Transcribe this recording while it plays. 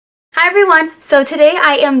Hi everyone! So today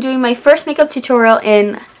I am doing my first makeup tutorial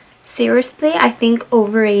in, seriously, I think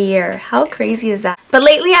over a year. How crazy is that? But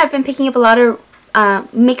lately I've been picking up a lot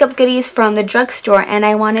of makeup goodies from the drugstore, and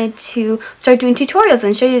I wanted to start doing tutorials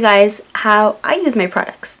and show you guys how I use my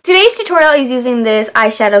products. Today's tutorial is using this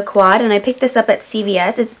eyeshadow quad, and I picked this up at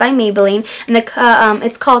CVS. It's by Maybelline, and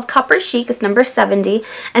it's called Copper Chic. It's number 70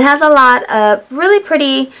 and has a lot of really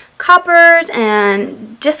pretty coppers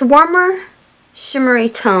and just warmer shimmery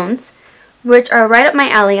tones, which are right up my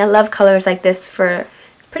alley. I love colors like this for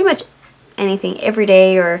pretty much anything,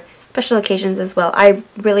 everyday or special occasions as well. I'm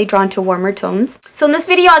really drawn to warmer tones. So in this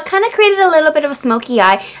video, I kind of created a little bit of a smoky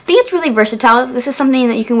eye. I think it's really versatile. This is something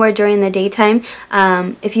that you can wear during the daytime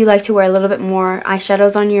if you like to wear a little bit more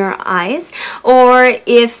eyeshadows on your eyes, or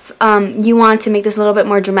if you want to make this a little bit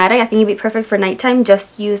more dramatic. I think it'd be perfect for nighttime.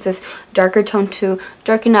 Just use this darker tone to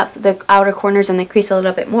darken up the outer corners and the crease a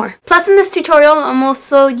little bit more. Plus, in this tutorial, I'm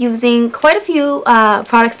also using quite a few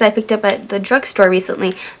products that I picked up at the drugstore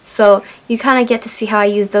recently. So you kind of get to see how I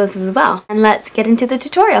use those as well. And let's get into the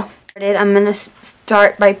tutorial. I'm going to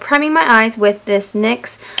start by priming my eyes with this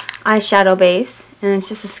NYX eyeshadow base. And it's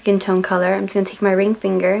just a skin tone color. I'm just going to take my ring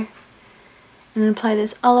finger and apply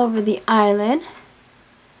this all over the eyelid.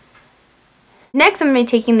 Next, I'm going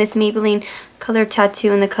to be taking this Maybelline Color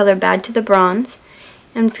Tattoo in the color Bad to the Bronze.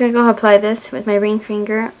 I'm just going to go apply this with my ring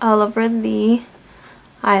finger all over the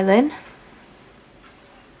eyelid.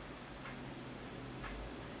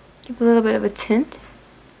 Give a little bit of a tint,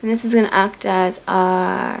 and this is going to act as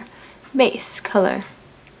our base color.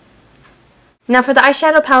 Now for the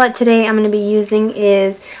eyeshadow palette today I'm going to be using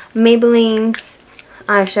is Maybelline's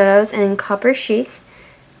eyeshadows in Copper Chic.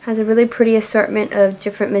 Has a really pretty assortment of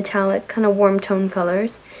different metallic kind of warm tone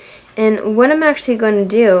colors. And what I'm actually going to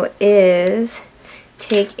do is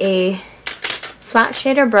take a flat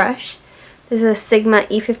shader brush. This is a Sigma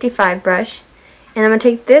E55 brush. And I'm going to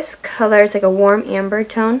take this color, it's like a warm amber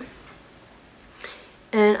tone,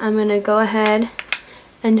 and I'm going to go ahead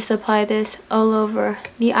and just apply this all over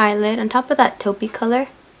the eyelid on top of that taupey color.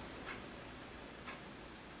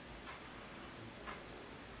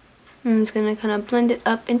 I'm just going to kind of blend it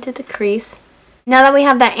up into the crease. Now that we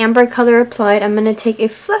have that amber color applied, I'm going to take a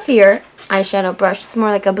fluffier eyeshadow brush. It's more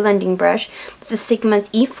like a blending brush. This is Sigma's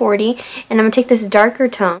E40, and I'm going to take this darker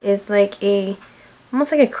tone. It's like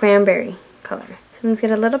almost like a cranberry color. So I'm just going to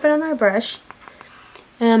get a little bit on my brush,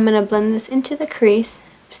 and I'm going to blend this into the crease.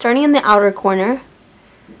 Starting in the outer corner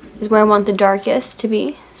is where I want the darkest to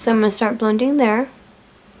be. So I'm going to start blending there.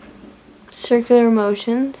 Circular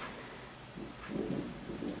motions.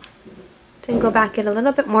 Then go back, get a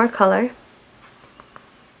little bit more color,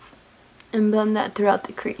 and blend that throughout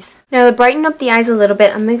the crease. Now to brighten up the eyes a little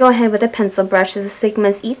bit, I'm going to go ahead with a pencil brush. This is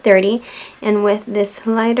Sigma's E30, and with this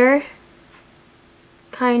lighter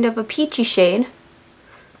kind of a peachy shade,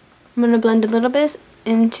 I'm going to blend a little bit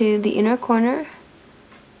into the inner corner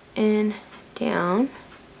and down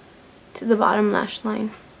to the bottom lash line.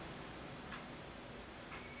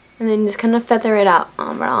 And then just kind of feather it out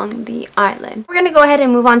along the eyelid. We're going to go ahead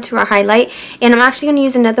and move on to our highlight. And I'm actually going to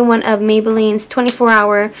use another one of Maybelline's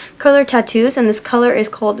 24-hour color tattoos. And this color is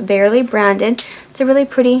called Barely Branded. It's a really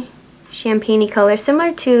pretty champagne-y color,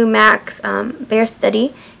 similar to MAC's Bare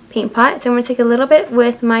Study paint pot. So I'm going to take a little bit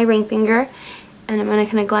with my ring finger, and I'm going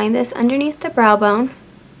to kind of glide this underneath the brow bone.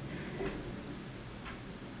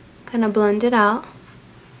 Kind of blend it out.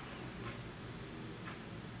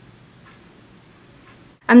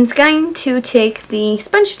 I'm just going to take the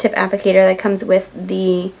sponge tip applicator that comes with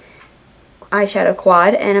the eyeshadow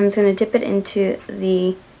quad, and I'm just going to dip it into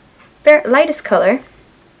the lightest color.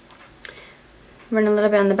 Run a little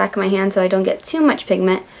bit on the back of my hand so I don't get too much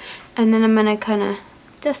pigment. And then I'm going to kind of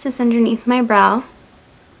dust this underneath my brow.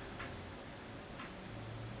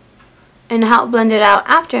 And to help blend it out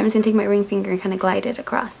after, I'm just going to take my ring finger and kind of glide it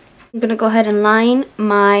across. I'm going to go ahead and line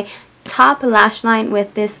my top lash line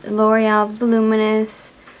with this L'Oreal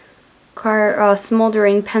Voluminous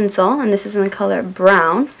Smoldering Pencil, and this is in the color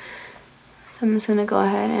Brown. So I'm just going to go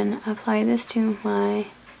ahead and apply this to my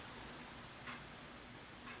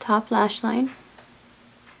top lash line.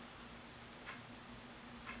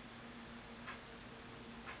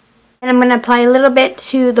 And I'm going to apply a little bit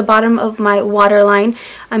to the bottom of my waterline.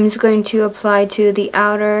 I'm just going to apply to the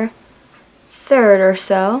outer third or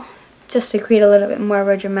so, just to create a little bit more of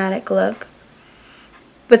a dramatic look.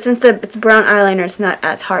 But since it's brown eyeliner, it's not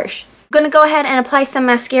as harsh. I'm going to go ahead and apply some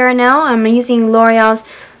mascara now. I'm using L'Oreal's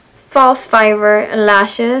False Fiber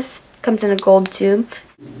Lashes. It comes in a gold tube.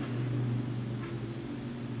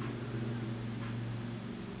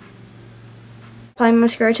 Apply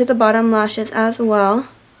mascara to the bottom lashes as well.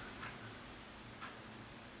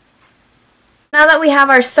 now that we have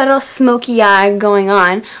our subtle smoky eye going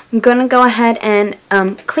on, I'm going to go ahead and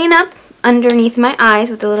clean up underneath my eyes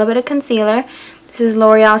with a little bit of concealer. This is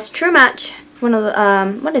L'Oreal's True Match, one of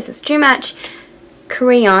the, what is this? True Match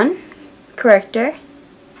Crayon Corrector.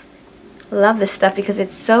 Love this stuff because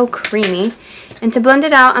it's so creamy. And to blend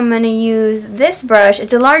it out, I'm going to use this brush.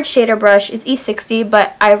 It's a large shader brush. It's E60,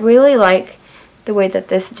 but I really like the way that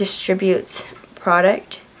this distributes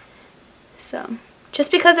product. So, just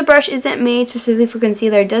because a brush isn't made specifically for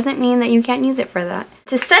concealer doesn't mean that you can't use it for that.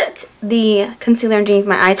 To set the concealer underneath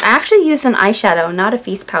my eyes, I actually used an eyeshadow, not a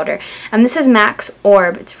face powder. And this is MAC's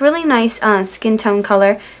Orb. It's really nice skin tone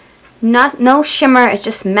color. No shimmer, it's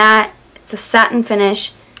just matte. It's a satin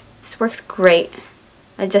finish. This works great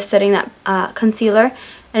at just setting that concealer.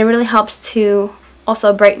 And it really helps to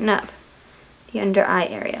also brighten up the under eye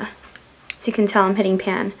area. So you can tell I'm hitting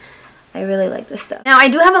pan. I really like this stuff. Now I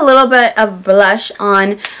do have a little bit of blush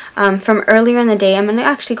on from earlier in the day. I'm going to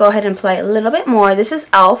actually go ahead and apply a little bit more. This is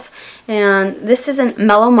e.l.f. and this is a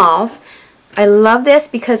Mellow Mauve. I love this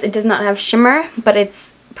because it does not have shimmer, but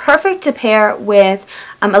it's perfect to pair with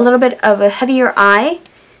a little bit of a heavier eye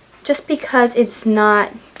just because it's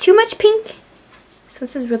not too much pink. So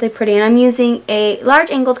this is really pretty, and I'm using a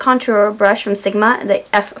large angled contour brush from Sigma, the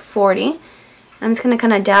F40. I'm just going to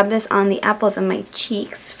kind of dab this on the apples of my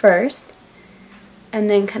cheeks first, and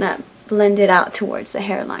then kind of blend it out towards the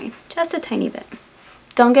hairline, just a tiny bit.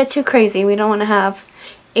 Don't get too crazy, we don't want to have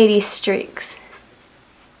 80 streaks.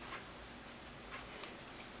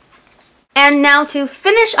 And now to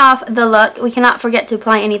finish off the look, we cannot forget to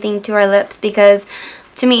apply anything to our lips because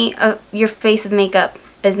to me, your face of makeup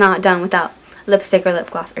is not done without lipstick or lip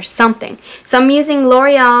gloss or something. So I'm using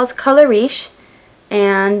L'Oreal's Color Riche.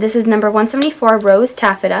 And this is number 174, Rose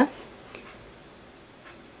Taffeta.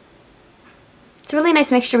 It's a really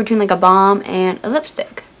nice mixture between like a balm and a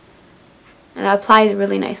lipstick. And it applies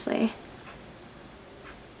really nicely.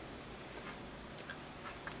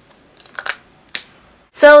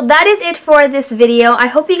 So that is it for this video. I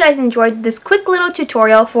hope you guys enjoyed this quick little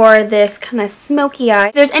tutorial for this kind of smoky eye.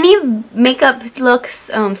 If there's any makeup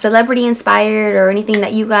looks, celebrity inspired or anything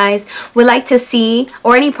that you guys would like to see,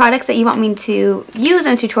 or any products that you want me to use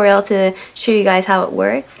in a tutorial to show you guys how it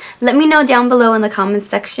works, let me know down below in the comments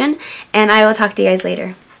section, and I will talk to you guys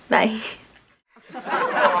later. Bye.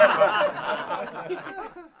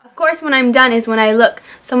 Of course, when I'm done is when I look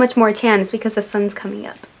so much more tan. It's because the sun's coming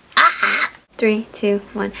up. 3, 2,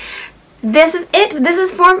 1. This is it. This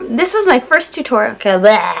was my first tutorial. Okay,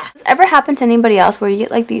 blah. Has this ever happened to anybody else where you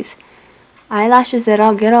get like these eyelashes that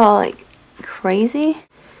get all like crazy?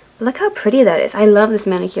 But look how pretty that is. I love this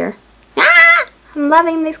manicure. I'm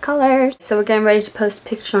loving these colors. So we're getting ready to post a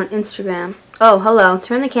picture on Instagram. Oh, hello.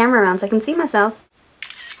 Turn the camera around so I can see myself.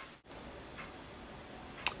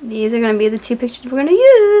 These are going to be the 2 pictures we're going to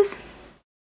use.